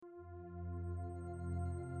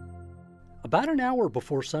About an hour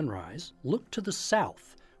before sunrise, look to the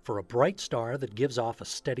south for a bright star that gives off a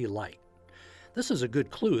steady light. This is a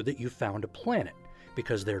good clue that you've found a planet,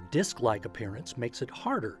 because their disk-like appearance makes it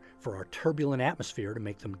harder for our turbulent atmosphere to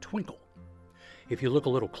make them twinkle. If you look a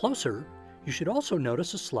little closer, you should also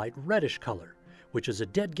notice a slight reddish color, which is a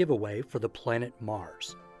dead giveaway for the planet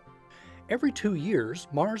Mars. Every 2 years,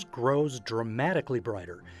 Mars grows dramatically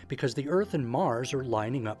brighter because the Earth and Mars are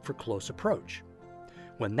lining up for close approach.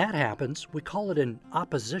 When that happens, we call it an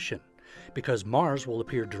opposition, because Mars will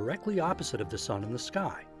appear directly opposite of the Sun in the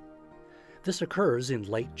sky. This occurs in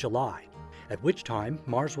late July, at which time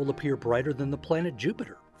Mars will appear brighter than the planet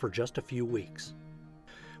Jupiter for just a few weeks.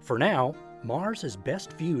 For now, Mars is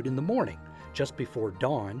best viewed in the morning, just before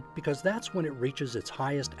dawn, because that's when it reaches its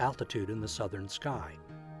highest altitude in the southern sky.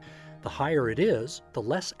 The higher it is, the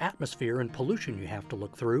less atmosphere and pollution you have to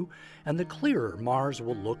look through, and the clearer Mars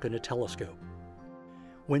will look in a telescope.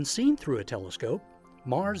 When seen through a telescope,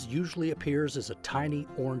 Mars usually appears as a tiny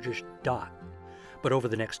orangish dot. But over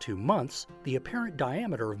the next 2 months, the apparent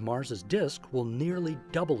diameter of Mars's disk will nearly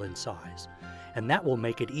double in size, and that will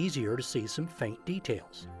make it easier to see some faint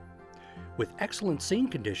details. With excellent seeing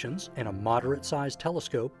conditions and a moderate-sized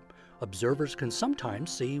telescope, observers can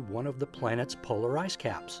sometimes see one of the planet's polar ice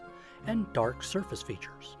caps and dark surface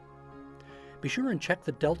features. Be sure and check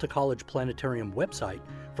the Delta College Planetarium website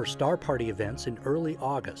for Star Party events in early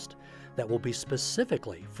August that will be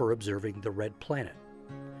specifically for observing the red planet.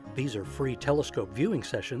 These are free telescope viewing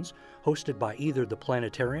sessions hosted by either the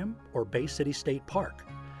planetarium or Bay City State Park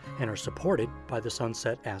and are supported by the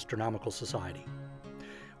Sunset Astronomical Society.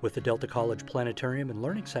 With the Delta College Planetarium and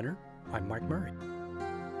Learning Center, I'm Mike Murray.